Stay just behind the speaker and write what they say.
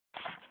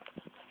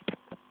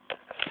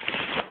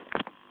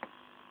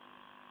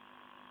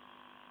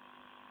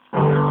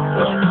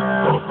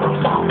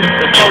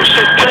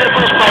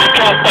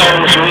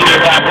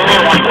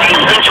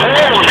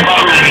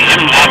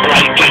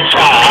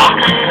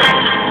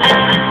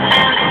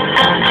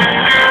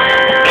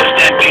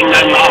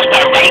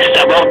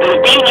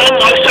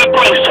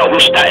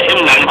wish that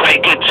Himmler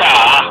played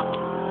guitar.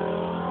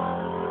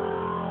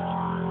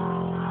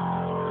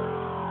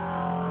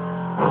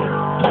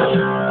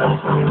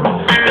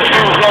 If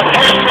you got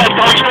Himmler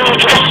bottle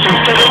dress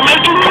instead of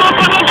making you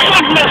up on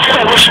sadness,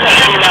 I wish that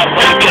Himmler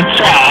played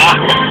guitar.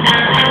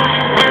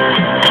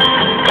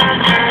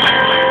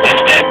 If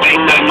there'd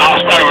been no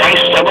master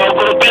race, the world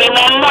would have been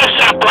a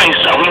nicer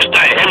place. I wish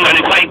that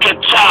Himmler played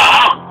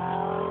guitar.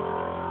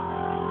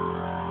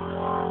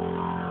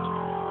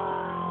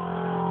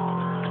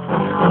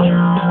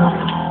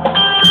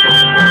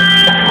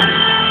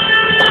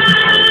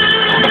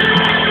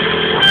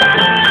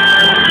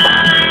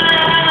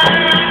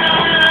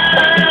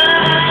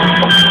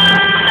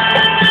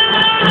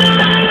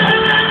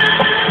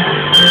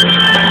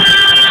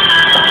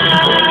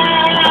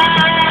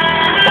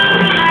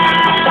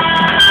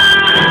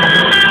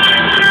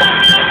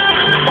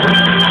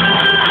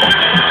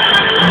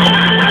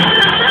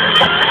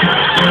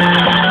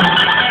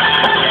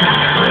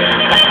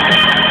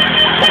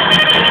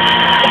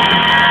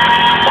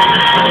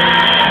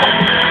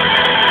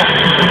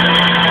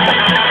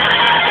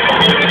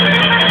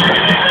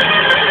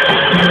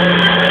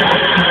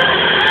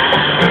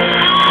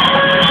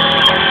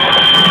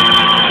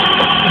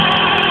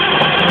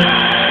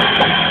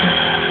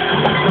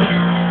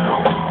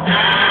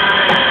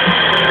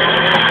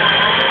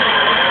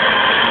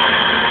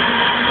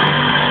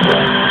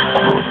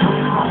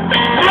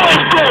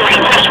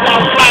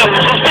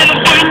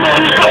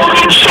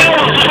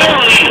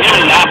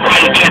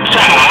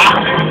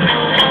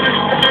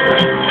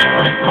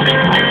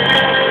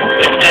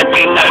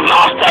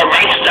 Master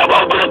race, the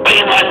world would have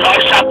been a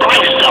nicer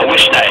place. I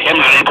wish that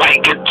Himmler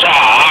played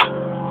guitar.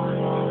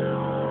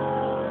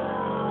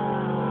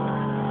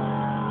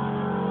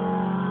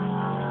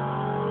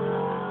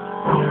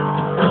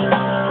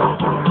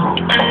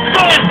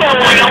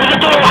 Boy on the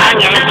door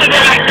hanger, instead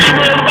of acting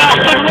in a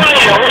bastard way.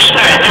 I wish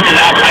that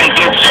Himmler played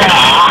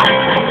guitar.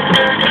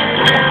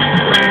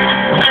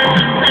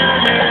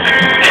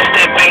 If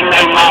there'd been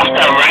no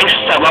master race,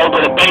 the world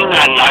would have been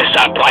a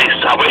nicer place.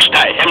 I wish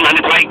that Himmler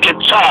played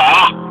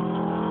guitar.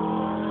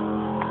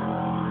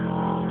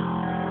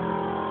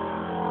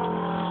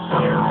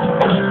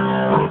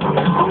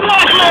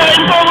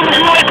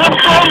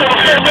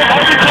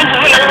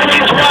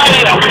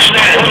 I wish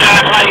that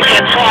Himmler played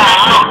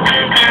guitar.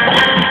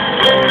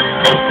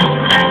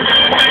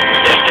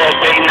 If there'd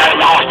been no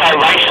master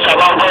race, the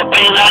world would have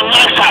been a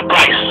nicer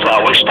place. I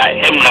wish that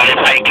Himmler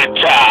played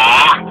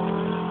guitar.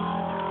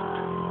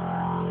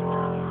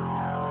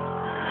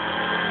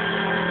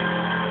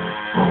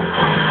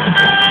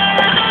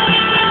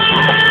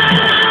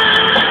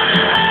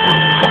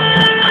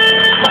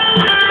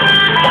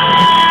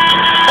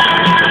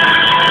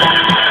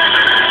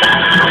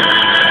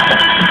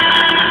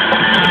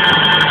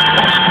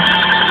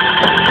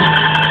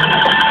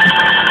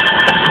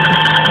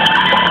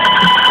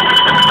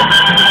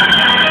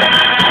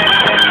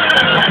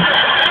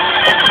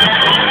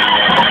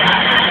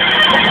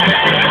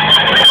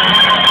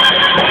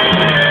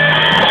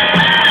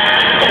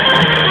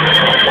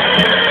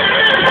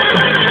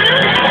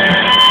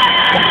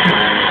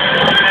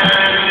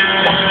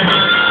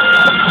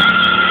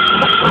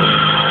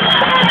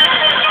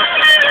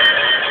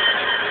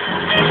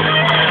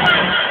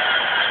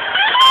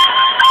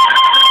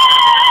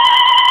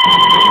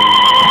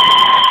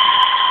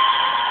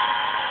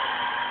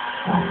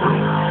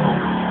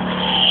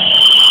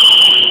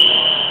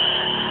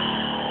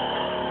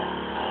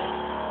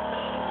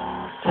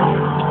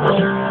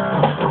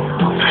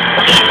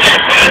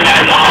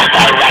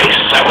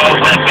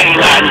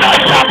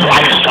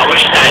 I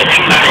wish that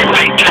Himmler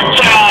played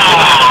guitar.